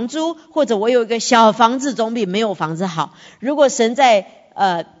起房租，或者我有一个小房子总比没有房子好。如果神在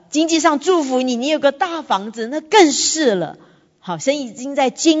经济上祝福你，你有个大房子，那更是了。好，神已经在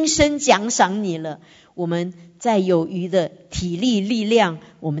今生奖赏你了。我们在有余的体力力量，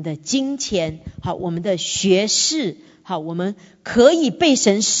我们的金钱，好，我们的学识，好，我们可以被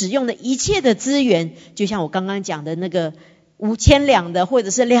神使用的一切的资源，就像我刚刚讲的那个5000两的或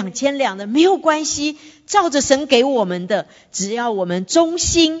者是2000两的，没有关系，照着神给我们的，只要我们忠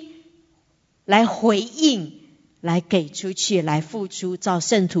心来回应，来给出去，来付出，照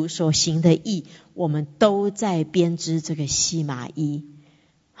圣徒所行的义，我们都在编织这个细麻衣。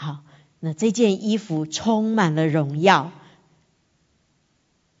好，那这件衣服充满了荣耀，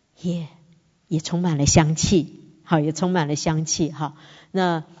也充满了香气。好，也充满了香气。好，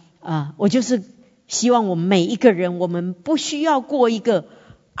那我就是希望我们每一个人，我们不需要过一个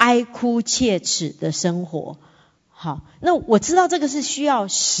哀哭切齿的生活。好，那我知道这个是需要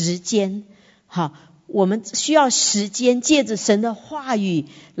时间。好，我们需要时间，借着神的话语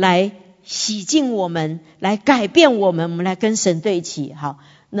来洗净我们，来改变我们，我们来跟神对齐。好，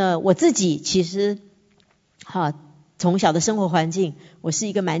那我自己其实从小的生活环境，我是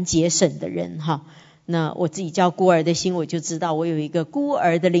一个蛮节省的人。那我自己叫孤儿的心，我就知道我有一个孤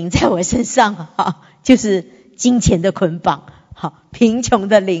儿的灵在我身上，就是金钱的捆绑，贫穷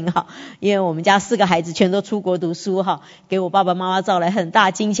的灵。因为我们家4个孩子全都出国读书，给我爸爸妈妈造来很大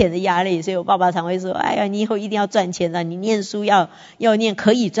金钱的压力，所以我爸爸常会说，哎呀，你以后一定要赚钱的，你念书要念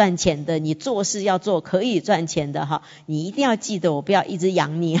可以赚钱的，你做事要做可以赚钱的，你一定要记得我不要一直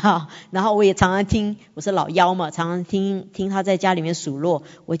养你。然后我也常常听，我是老幺嘛，常常听他在家里面数落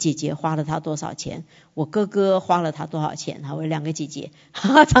我姐姐花了他多少钱，我哥哥花了他多少钱。我有2个姐姐，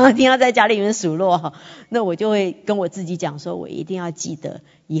常常听他在家里面数落。那我就会跟我自己讲说，我一定要记得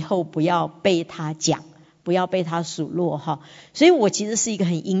以后不要被他讲，不要被他数落。所以我其实是一个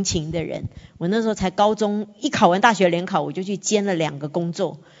很殷勤的人。我那时候才高中，一考完大学联考，我就去兼了2个工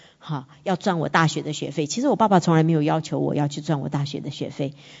作，要赚我大学的学费。其实我爸爸从来没有要求我要去赚我大学的学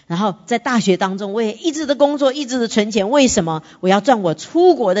费。然后在大学当中，我也一直的工作，一直的存钱。为什么？我要赚我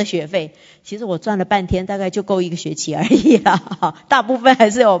出国的学费。其实我赚了半天，大概就够1个学期而已啦。大部分还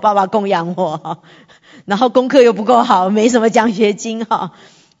是有我爸爸供养我。然后功课又不够好，没什么奖学金。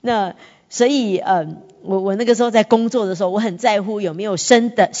那所以我那个时候在工作的时候，我很在乎有没有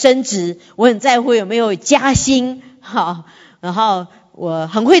升职，我很在乎有没有加薪。然后我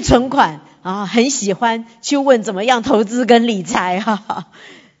很会存款，然后很喜欢去问怎么样投资跟理财。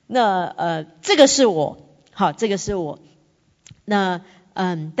那这个是我，这个是我。那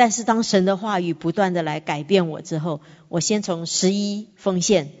但是当神的话语不断的来改变我之后，我先从11奉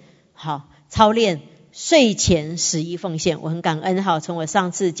献，操练睡前11奉献。我很感恩。从我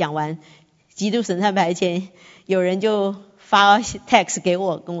上次讲完基督审判台前，有人就发 text 给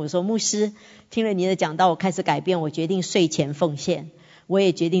我，跟我说，牧师听了你的讲道，我开始改变，我决定睡前奉献，我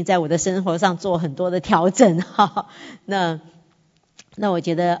也决定在我的生活上做很多的调整。那我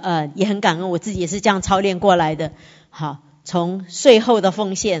觉得也很感恩，我自己也是这样操练过来的。从睡后的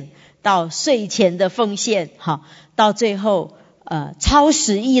奉献到睡前的奉献，到最后超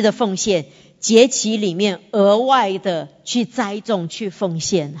10亿的奉献，节期里面额外的去栽种去奉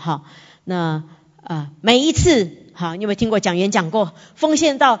献。那每一次好，你有没有听过讲员讲过，奉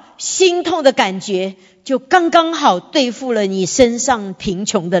献到心痛的感觉就刚刚好对付了你身上贫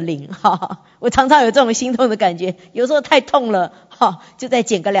穷的灵。我常常有这种心痛的感觉，有时候太痛了，就再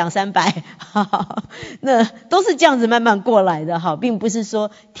减个200-300，那都是这样子慢慢过来的，并不是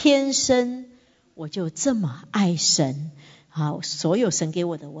说天生我就这么爱神，所有神给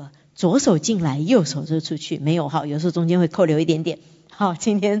我的我左手进来右手就出去，没有，有时候中间会扣留一点点。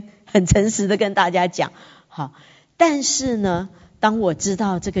今天很诚实的跟大家讲，但是呢，当我知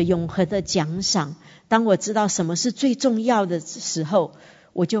道这个永恒的奖赏，当我知道什么是最重要的时候，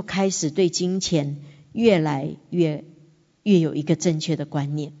我就开始对金钱越来越有一个正确的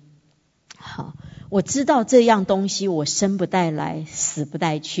观念。好，我知道这样东西我生不带来死不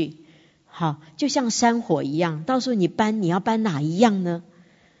带去，好，就像山火一样，到时候你要搬哪一样呢？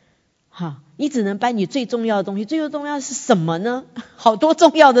你只能搬你最重要的东西，最重要的是什么呢？好多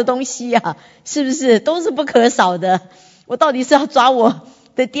重要的东西啊，是不是都是不可少的？我到底是要抓我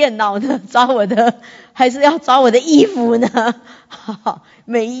的电脑呢，还是要抓我的衣服呢？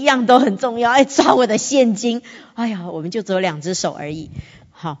每一样都很重要，抓我的现金，我们就只有2只手而已。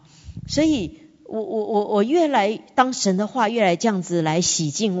好，所以我越来当神的话越来这样子来洗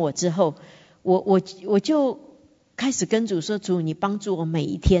净我之后，我就开始跟主说，主你帮助我每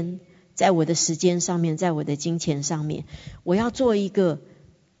一天在我的时间上面，在我的金钱上面，我要做一个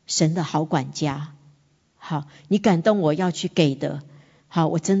神的好管家。好，你感动我要去给的，好，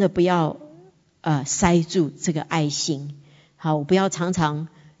我真的不要塞住这个爱心。好，我不要常常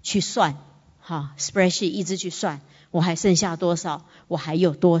去算，好 spreadsheet 一直去算我还剩下多少，我还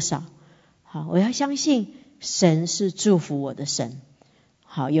有多少。好，我要相信神是祝福我的神。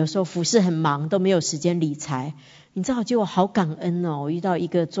好，有时候服事很忙都没有时间理财，你知道就我好感恩哦，我遇到一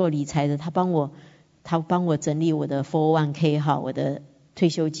个做理财的，他帮我整理我的 401k 我的退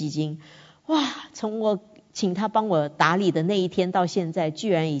休基金。哇，从我请他帮我打理的那一天到现在居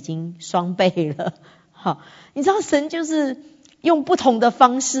然已经双倍了。好，你知道神就是用不同的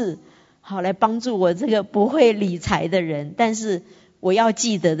方式好来帮助我这个不会理财的人，但是我要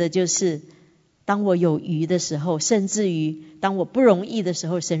记得的就是当我有余的时候，甚至于当我不容易的时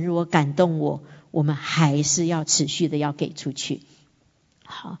候，神如果感动我们还是要持续的要给出去。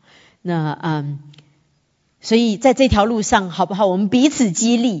好，那所以在这条路上好不好，我们彼此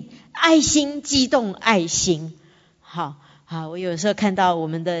激励，爱心激动爱心。好，我有时候看到我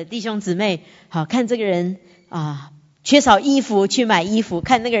们的弟兄姊妹，好看这个人缺少衣服去买衣服，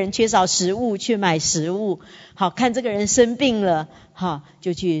看那个人缺少食物去买食物，好看这个人生病了，好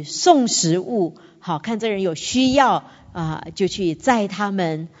就去送食物，好看这个人有需要就去载他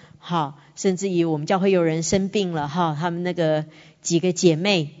们，好，甚至于我们教会有人生病了，他们那个几个姐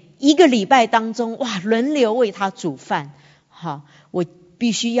妹1个礼拜当中轮流为他煮饭。好，我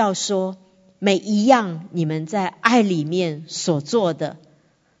必须要说每一样你们在爱里面所做的，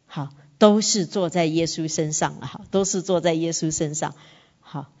好都是做在耶稣身上了，好，都是做在耶稣身上。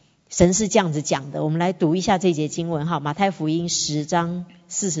好，神是这样子讲的，我们来读一下这节经文，好，马太福音10章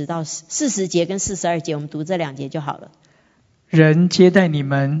40节跟42节，我们读这2节就好了。人接待你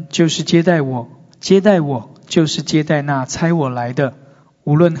们，就是接待我；接待我，就是接待那差我来的。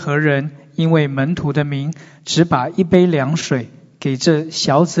无论何人，因为门徒的名，只把一杯凉水给这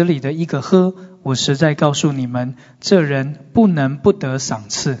小子里的一个喝，我实在告诉你们，这人不能不得赏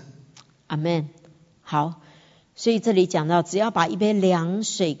赐。阿们。好，所以这里讲到只要把一杯凉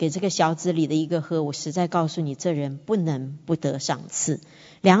水给这个小子里的一个喝，我实在告诉你，这人不能不得赏赐。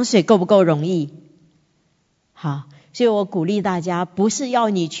凉水够不够容易？好，所以我鼓励大家，不是要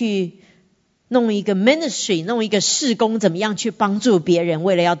你去弄一个 ministry， 弄一个事工，怎么样去帮助别人，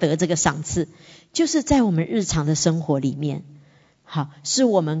为了要得这个赏赐，就是在我们日常的生活里面，好，是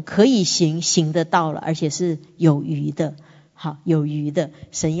我们可以行得到了，而且是有余的。好，有余的，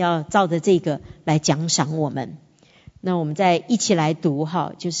神要照着这个来奖赏我们。那我们再一起来读，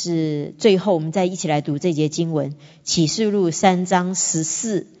就是最后我们再一起来读这节经文，启示录3章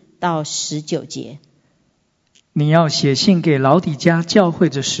14到19节。你要写信给老底嘉教会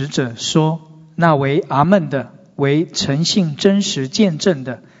的使者说，那为阿们的，为诚信真实见证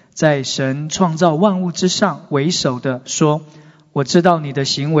的，在神创造万物之上为首的说，我知道你的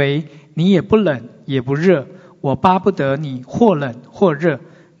行为，你也不冷也不热，我巴不得你或冷或热，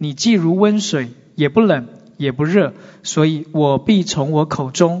你既如温水，也不冷也不热，所以我必从我口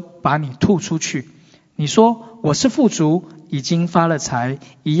中把你吐出去。你说我是富足，已经发了财，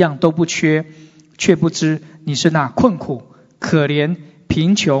一样都不缺，却不知你是那困苦、可怜、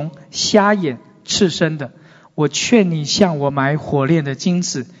贫穷、瞎眼、赤身的。我劝你向我买火炼的金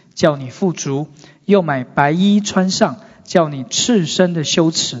子，叫你富足，又买白衣穿上，叫你赤身的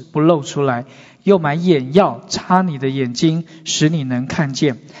羞耻不露出来，又买眼药擦你的眼睛，使你能看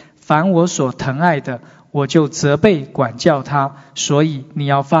见。凡我所疼爱的，我就责备管教他，所以你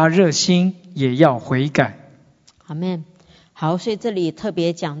要发热心，也要悔改。阿们。好，所以这里特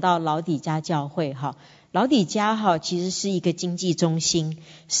别讲到老底嘉教会哈，老底嘉其实是一个经济中心，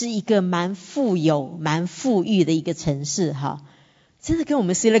是一个蛮富有蛮富裕的一个城市哈，真的跟我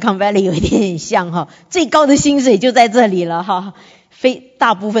们 Silicon Valley 有一点像哈，最高的薪水就在这里了哈，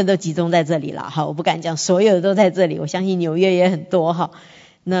大部分都集中在这里了哈，我不敢讲所有的都在这里，我相信纽约也很多哈。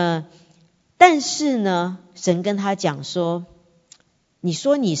那但是呢，神跟他讲说，你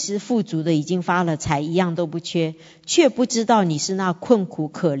说你是富足的，已经发了财，一样都不缺，却不知道你是那困苦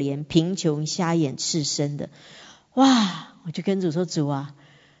可怜、贫穷、瞎眼、赤身的。哇，我就跟主说，主啊，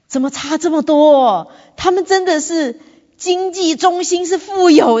怎么差这么多？他们真的是经济中心，是富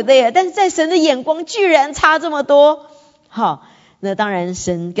有的耶，但是在神的眼光居然差这么多。好，那当然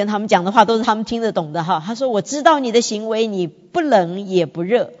神跟他们讲的话都是他们听得懂的哈。他说，我知道你的行为，你不冷也不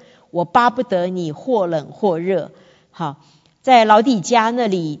热，我巴不得你或冷或热。好，在老底嘉那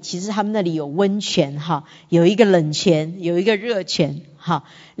里，其实他们那里有温泉哈，有一个冷泉，有一个热泉哈，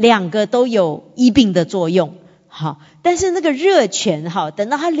两个都有医病的作用。好，但是那个热泉哈，等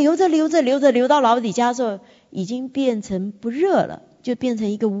到它流到老底嘉的时候，已经变成不热了，就变成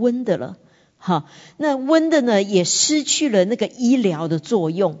一个温的了。好，那温的呢，也失去了那个医疗的作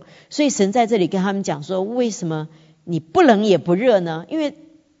用。所以神在这里跟他们讲说，为什么你不冷也不热呢？因为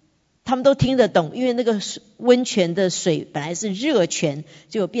他们都听得懂，因为那个温泉的水本来是热泉，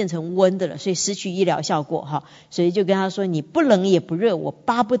就变成温的了，所以失去医疗效果哈。所以就跟他说，你不冷也不热，我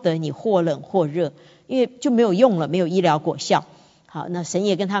巴不得你或冷或热，因为就没有用了，没有医疗果效。好，那神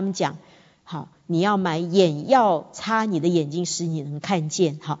也跟他们讲，好，你要买眼药擦你的眼睛，使你能看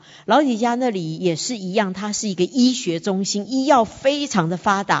见。好，老底嘉那里也是一样，它是一个医学中心，医药非常的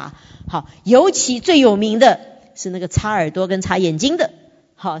发达。好，尤其最有名的是那个擦耳朵跟擦眼睛的。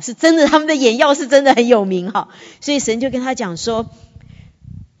好，是真的，他们的眼药是真的很有名哈。所以神就跟他讲说，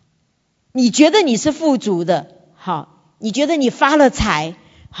你觉得你是富足的，好，你觉得你发了财，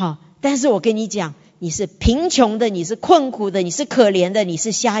好，但是我跟你讲，你是贫穷的，你是困苦的，你是可怜的，你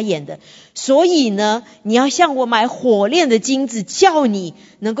是瞎眼的。所以呢，你要向我买火炼的金子，叫你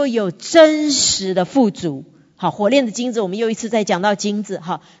能够有真实的富足。好，火炼的金子，我们又一次在讲到金子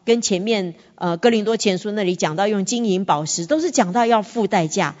哈，跟前面哥林多前书那里讲到用金银宝石，都是讲到要付代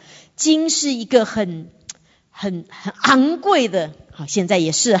价。金是一个很昂贵的，好，现在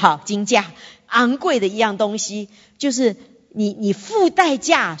也是哈，金价昂贵的一样东西，就是你付代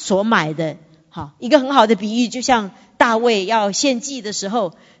价所买的。好，一个很好的比喻，就像大卫要献祭的时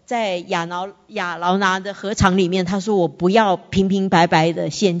候，在亚劳拿的禾场里面，他说我不要平平白白的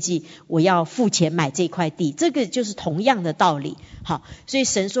献祭，我要付钱买这块地，这个就是同样的道理。好，所以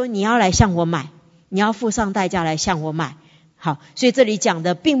神说你要来向我买，你要付上代价来向我买。好，所以这里讲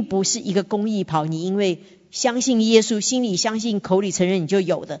的并不是一个公益袍，你因为相信耶稣，心里相信，口里承认，你就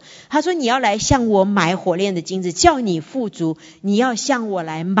有的。他说你要来向我买火炼的金子，叫你富足，你要向我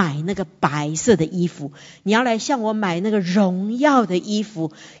来买那个白色的衣服，你要来向我买那个荣耀的衣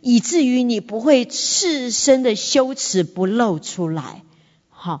服，以至于你不会赤身的羞耻不露出来。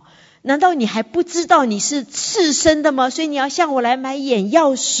好，难道你还不知道你是赤身的吗？所以你要向我来买眼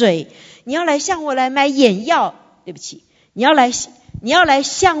药水，你要来向我来买眼药，对不起，你要来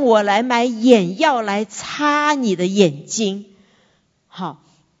向我来买眼药来擦你的眼睛。好，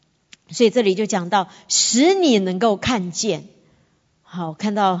所以这里就讲到使你能够看见。好，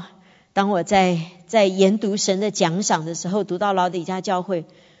看到当我在研读神的奖赏的时候，读到老底嘉教会，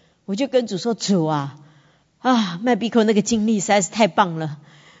我就跟主说，主啊，麦比寇那个经历实在是太棒了，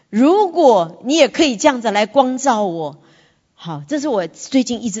如果你也可以这样子来光照我。好，这是我最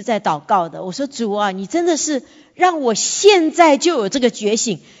近一直在祷告的。我说主啊，你真的是让我现在就有这个觉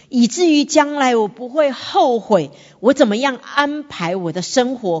醒，以至于将来我不会后悔我怎么样安排我的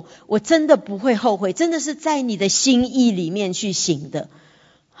生活，我真的不会后悔，真的是在你的心意里面去行的。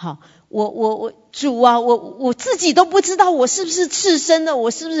好，我主啊，我自己都不知道我是不是赤身的，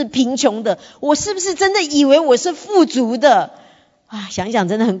我是不是贫穷的，我是不是真的以为我是富足的想一想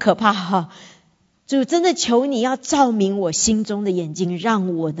真的很可怕哈。主，真的求你要照明我心中的眼睛，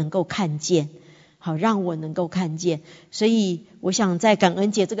让我能够看见。好，让我能够看见。所以我想在感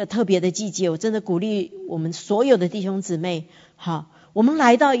恩节这个特别的季节，我真的鼓励我们所有的弟兄姊妹，好，我们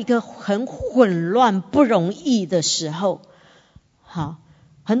来到一个很混乱不容易的时候。好，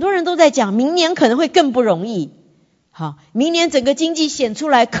很多人都在讲明年可能会更不容易。好，明年整个经济显出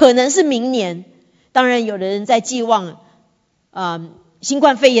来可能是明年。当然有的人在寄望新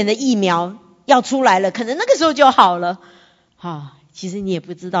冠肺炎的疫苗要出来了，可能那个时候就好了。好，其实你也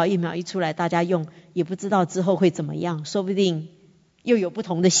不知道，疫苗一出来大家用，也不知道之后会怎么样，说不定又有不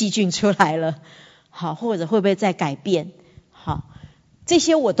同的细菌出来了。好，或者会不会再改变。好，这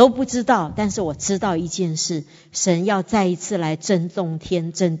些我都不知道，但是我知道一件事，神要再一次来震动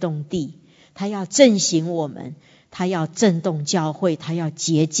天，震动地，他要振兴我们，他要震动教会，他要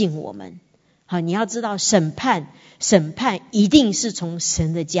洁净我们。好，你要知道审判一定是从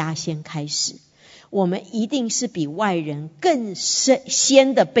神的家先开始，我们一定是比外人更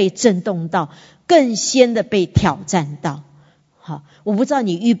先的被震动到，更先的被挑战到。好，我不知道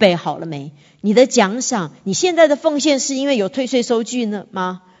你预备好了没？你的奖赏，你现在的奉献是因为有退税收据呢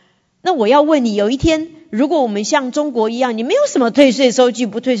吗？那我要问你，有一天如果我们像中国一样，你没有什么退税收据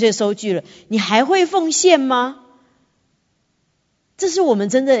不退税收据了，你还会奉献吗？这是我们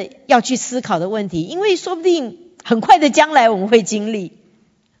真的要去思考的问题，因为说不定很快的将来我们会经历。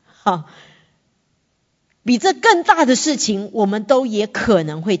好，比这更大的事情我们都也可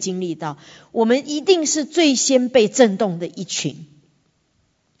能会经历到，我们一定是最先被震动的一群，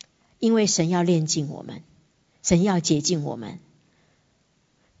因为神要炼净我们，神要洁净我们。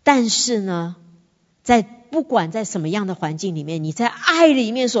但是呢，不管在什么样的环境里面，你在爱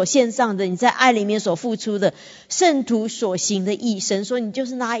里面所献上的，你在爱里面所付出的，圣徒所行的义，神说你就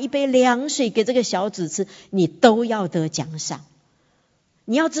是拿一杯凉水给这个小子吃，你都要得奖赏。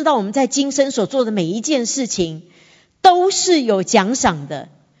你要知道，我们在今生所做的每一件事情都是有奖赏的，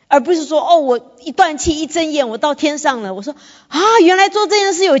而不是说我一断气一睁眼我到天上了，我说原来做这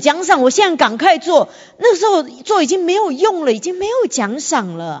件事有奖赏，我现在赶快做，那时候做已经没有用了，已经没有奖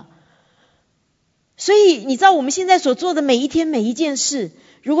赏了。所以你知道我们现在所做的每一天每一件事，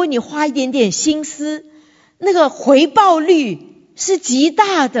如果你花一点点心思，那个回报率是极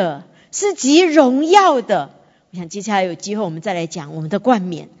大的，是极荣耀的。我想接下来有机会我们再来讲我们的冠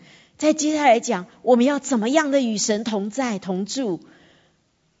冕，再接下来讲我们要怎么样的与神同在同住。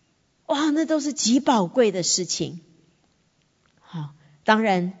那都是极宝贵的事情。好，当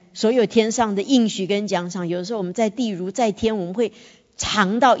然所有天上的应许跟奖赏，有的时候我们在地如在天，我们会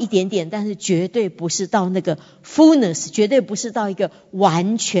尝到一点点，但是绝对不是到那个 fullness， 绝对不是到一个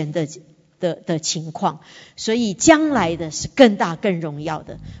完全的情况。所以将来的是更大更荣耀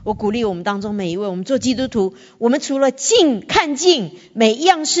的。我鼓励我们当中每一位，我们做基督徒，我们除了看近每一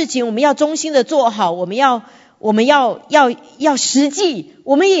样事情我们要忠心的做好，我们要实际，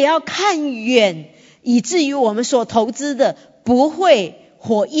我们也要看远，以至于我们所投资的不会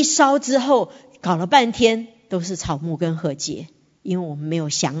火一烧之后搞了半天都是草木跟禾秸。因为我们没有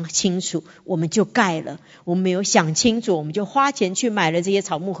想清楚，我们就盖了；我们没有想清楚，我们就花钱去买了这些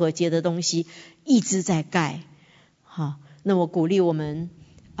草木禾秸的东西，一直在盖。好，那我鼓励我们，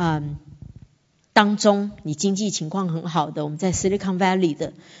当中你经济情况很好的，我们在 Silicon Valley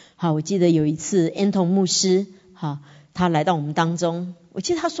的，好，我记得有一次安童牧师，好，他来到我们当中，我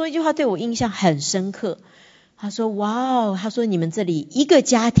记得他说一句话对我印象很深刻，他说他说你们这里一个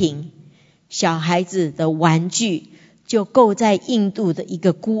家庭小孩子的玩具就够在印度的一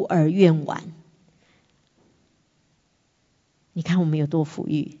个孤儿院玩。你看我们有多富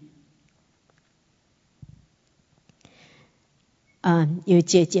裕。有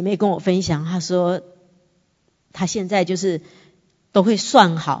姐妹跟我分享，她说她现在就是都会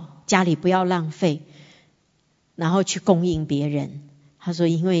算好家里不要浪费，然后去供应别人。她说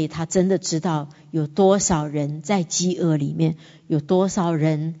因为她真的知道有多少人在饥饿里面，有多少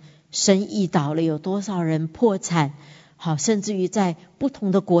人生意倒了，有多少人破产，好，甚至于在不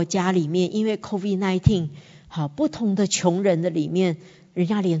同的国家里面，因为 COVID-19， 好，不同的穷人的里面，人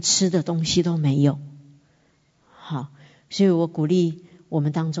家连吃的东西都没有。好，所以我鼓励我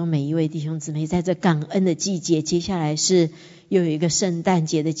们当中每一位弟兄姊妹，在这感恩的季节，接下来是又有一个圣诞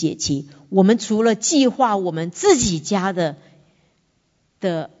节的节期，我们除了计划我们自己家的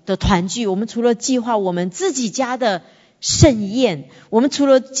团聚，我们除了计划我们自己家的盛宴，我们除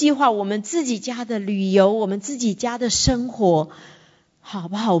了计划我们自己家的旅游，我们自己家的生活，好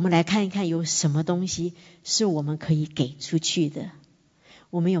不好？我们来看一看有什么东西是我们可以给出去的。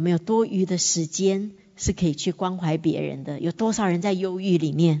我们有没有多余的时间是可以去关怀别人的？有多少人在忧郁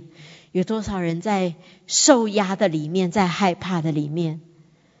里面？有多少人在受压的里面，在害怕的里面？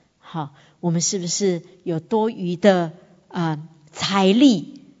好，我们是不是有多余的财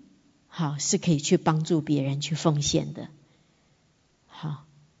力，好，是可以去帮助别人去奉献的？好，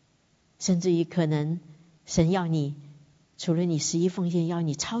甚至于可能神要你除了你11奉献，要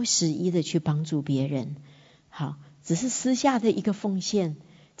你超11的去帮助别人。好，只是私下的一个奉献，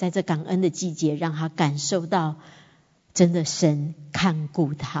在这感恩的季节让他感受到真的神看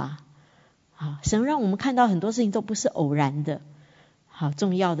顾他。好，神让我们看到很多事情都不是偶然的。好，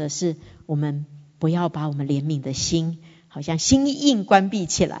重要的是我们不要把我们怜悯的心好像心硬关闭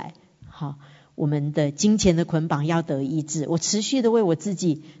起来。好，我们的金钱的捆绑要得医治。我持续的为我自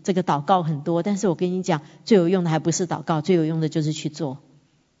己这个祷告很多，但是我跟你讲，最有用的还不是祷告，最有用的就是去做。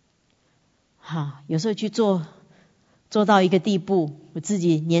好，有时候去做到一个地步，我自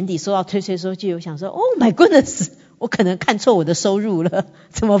己年底收到退税收据，我想说 Oh my goodness， 我可能看错我的收入了，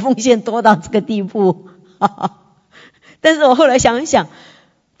怎么奉献多到这个地步。但是我后来想一想，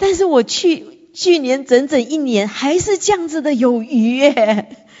但是我去年整整1年还是这样子的有余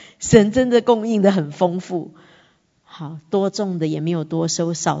耶，神真的供应的很丰富。好，多种的也没有多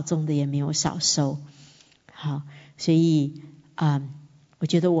收，少种的也没有少收。好，所以我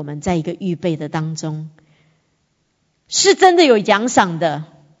觉得我们在一个预备的当中，是真的有奖赏的，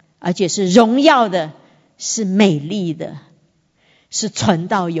而且是荣耀的，是美丽的，是存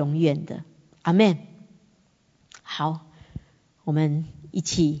到永远的。阿们。好，我们一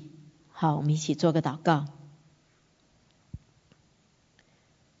起做个祷告。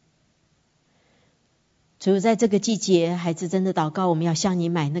主，在这个季节，孩子真的祷告，我们要向你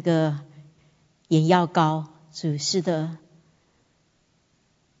买那个眼药膏。主，是的，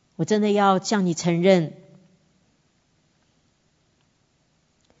我真的要向你承认，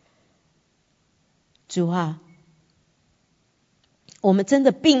主啊，我们真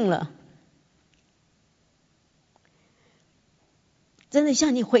的病了，真的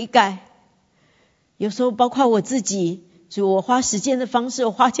向你悔改。有时候包括我自己，主，我花时间的方式，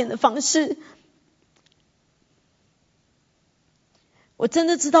我花钱的方式，我真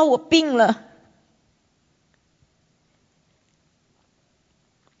的知道我病了。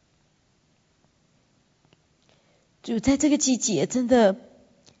主，在这个季节，真的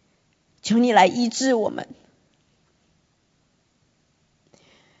求你来医治我们。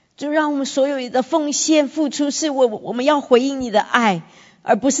主，让我们所有的奉献付出是我们要回应你的爱，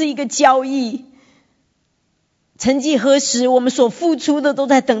而不是一个交易。曾几何时，我们所付出的都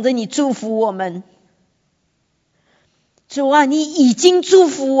在等着你祝福我们。主啊，你已经祝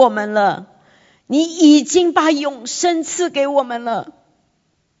福我们了，你已经把永生赐给我们了。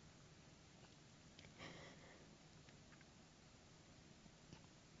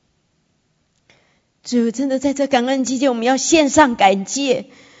主，真的在这感恩季节，我们要献上感谢，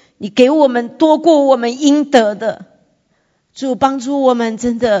你给我们多过我们应得的。主，帮助我们，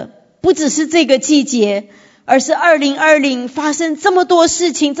真的不只是这个季节，而是2020发生这么多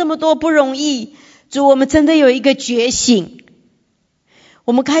事情，这么多不容易。主，我们真的有一个觉醒，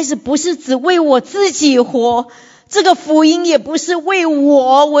我们开始不是只为我自己活，这个福音也不是为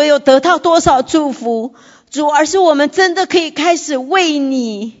我有得到多少祝福，主，而是我们真的可以开始为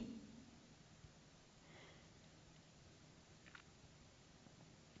你。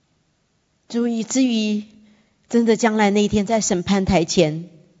主，以至于真的将来那一天在审判台前，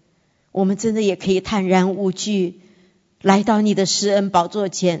我们真的也可以坦然无惧来到你的施恩宝座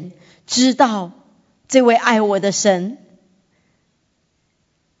前，知道这位爱我的神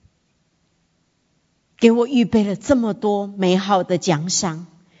给我预备了这么多美好的奖赏，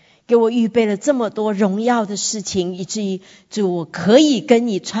给我预备了这么多荣耀的事情，以至于主，我可以跟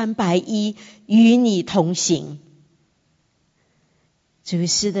你穿白衣，与你同行。主，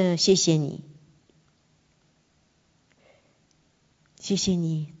是的，谢谢你，谢谢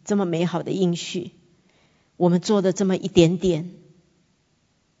你这么美好的应许，我们做的这么一点点，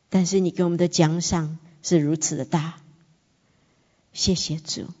但是你给我们的奖赏是如此的大。谢谢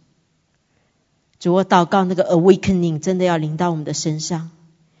主。主，我祷告那个 awakening 真的要临到我们的身上，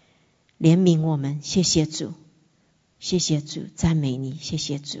怜悯我们。谢谢主，谢谢主，赞美你，谢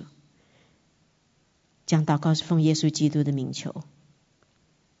谢主。这样祷告是奉耶稣基督的名求，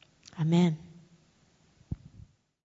阿们。